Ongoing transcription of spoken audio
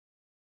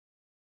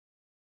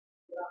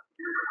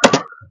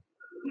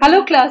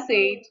Hello, Class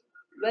 8.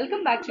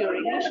 Welcome back to your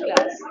English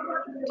class.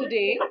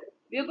 Today,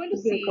 we are going to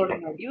see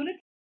Unit.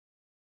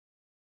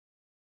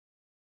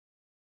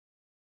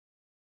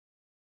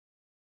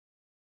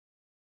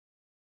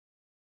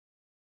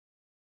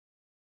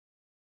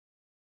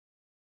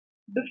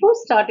 Before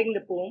starting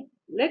the poem,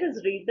 let us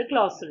read the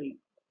glossary.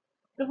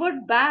 The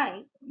word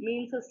bang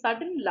means a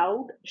sudden,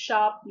 loud,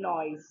 sharp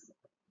noise.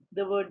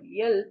 The word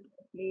yelp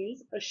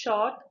means a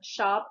short,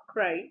 sharp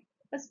cry,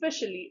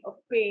 especially of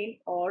pain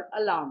or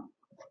alarm.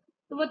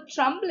 The word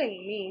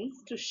trembling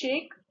means to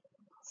shake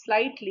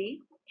slightly,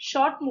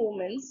 short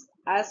movements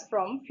as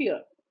from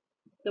fear.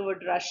 The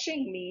word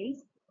rushing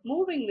means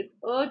moving with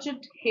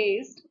urgent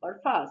haste or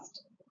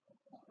fast.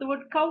 The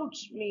word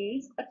couch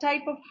means a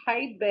type of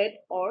high bed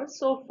or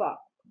sofa.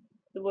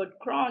 The word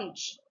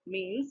crouch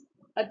means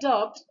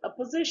adopt a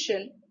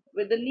position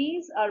where the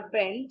knees are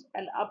bent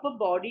and upper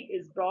body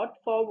is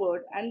brought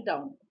forward and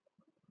down.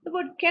 The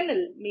word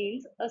kennel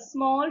means a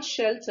small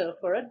shelter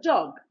for a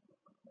dog.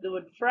 The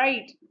word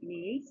fright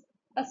means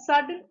a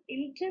sudden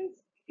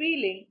intense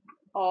feeling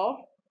of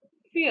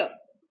fear.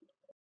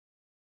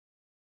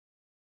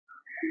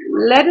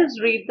 Let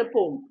us read the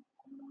poem.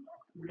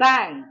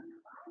 Bang!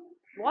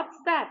 What's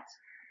that?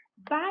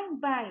 Bang,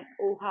 bang,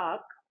 oh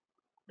hark!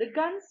 The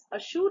guns are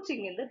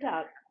shooting in the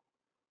dark.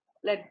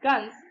 Let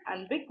guns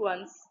and big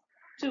ones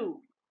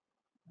too.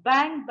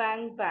 Bang,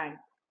 bang, bang.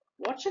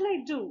 What shall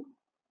I do?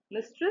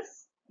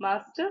 Mistress,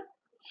 master,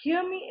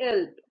 hear me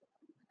yelp.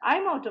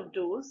 I'm out of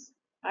doors.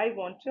 I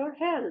want your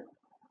help.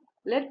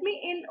 Let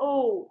me in,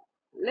 oh,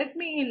 let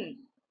me in.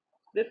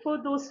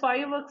 Before those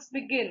fireworks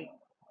begin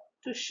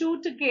to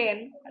shoot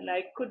again, and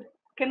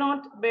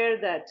cannot bear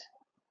that.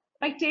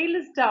 My tail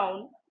is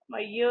down,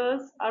 my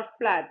ears are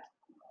flat.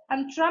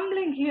 I'm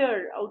trembling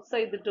here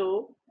outside the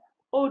door.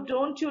 Oh,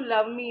 don't you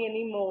love me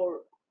any more?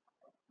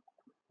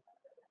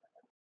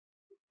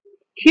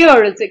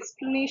 Here is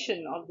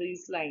explanation of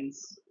these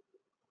lines.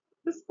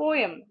 This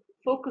poem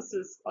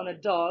focuses on a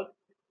dog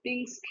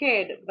being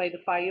scared by the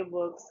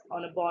fireworks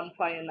on a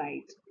bonfire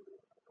night.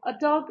 A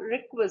dog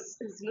requests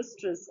his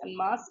mistress and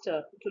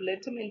master to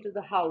let him into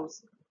the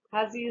house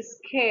as he is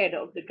scared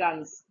of the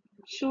guns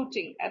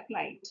shooting at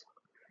night.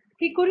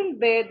 He couldn't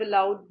bear the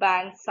loud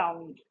bang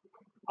sound.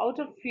 Out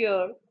of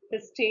fear,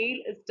 his tail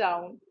is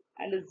down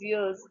and his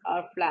ears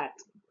are flat.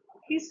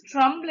 He's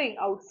trembling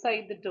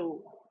outside the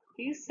door.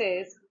 He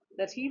says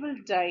that he will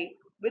die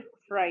with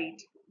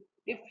fright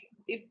if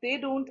if they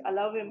don't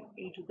allow him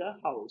into the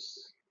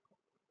house.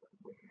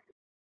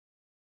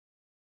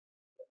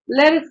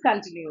 Let us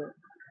continue.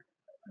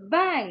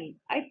 Bang!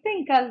 I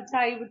think I'll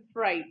die with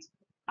fright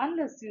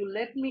unless you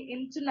let me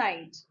in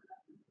tonight.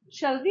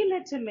 Shall we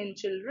let him in,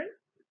 children?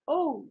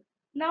 Oh,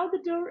 now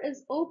the door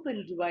is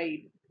opened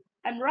wide.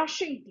 I'm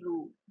rushing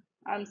through.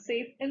 I'm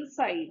safe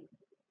inside.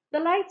 The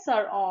lights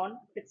are on.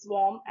 It's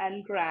warm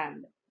and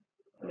grand.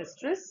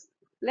 Mistress,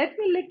 let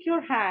me lick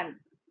your hand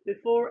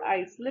before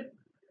I slip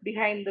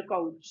behind the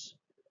couch.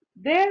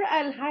 There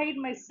I'll hide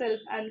myself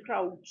and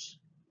crouch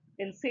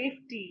in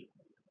safety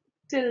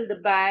till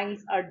the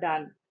bangs are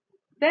done.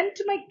 Then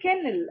to my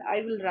kennel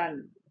I will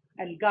run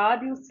and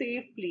guard you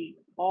safely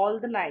all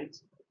the night,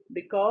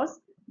 because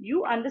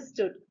you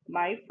understood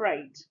my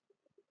fright.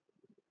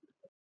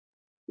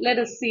 Let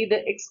us see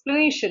the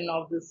explanation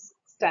of this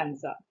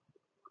stanza.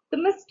 The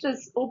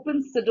mistress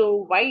opens the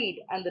door wide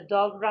and the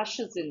dog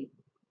rushes in.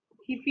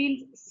 He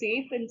feels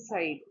safe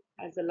inside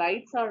as the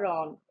lights are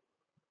on,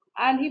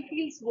 and he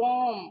feels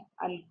warm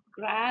and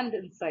grand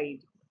inside.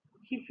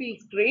 He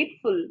feels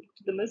grateful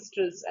to the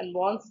mistress and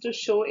wants to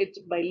show it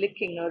by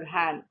licking her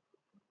hand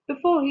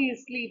before he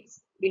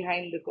sleeps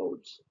behind the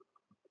couch.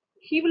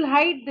 He will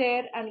hide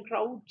there and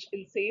crouch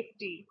in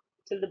safety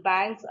till the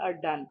bangs are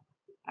done,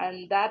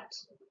 and that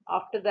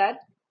after that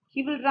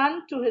he will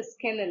run to his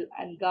kennel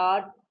and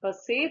guard her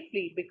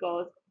safely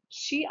because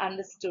she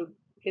understood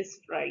his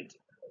fright.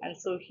 And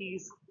so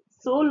he's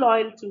so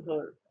loyal to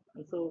her.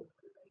 And so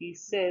he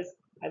says,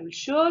 I will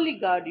surely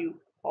guard you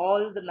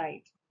all the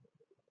night.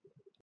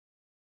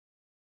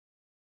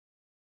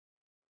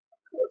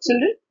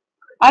 Children,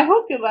 I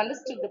hope you've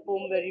understood the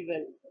poem very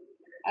well.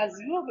 As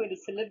you are going to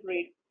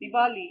celebrate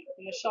Diwali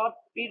in a short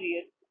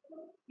period,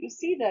 you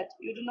see that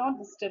you do not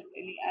disturb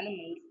any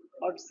animals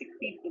or sick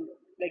people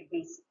like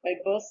this by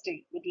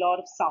bursting with lot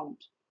of sound.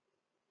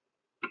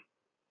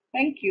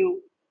 Thank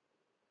you.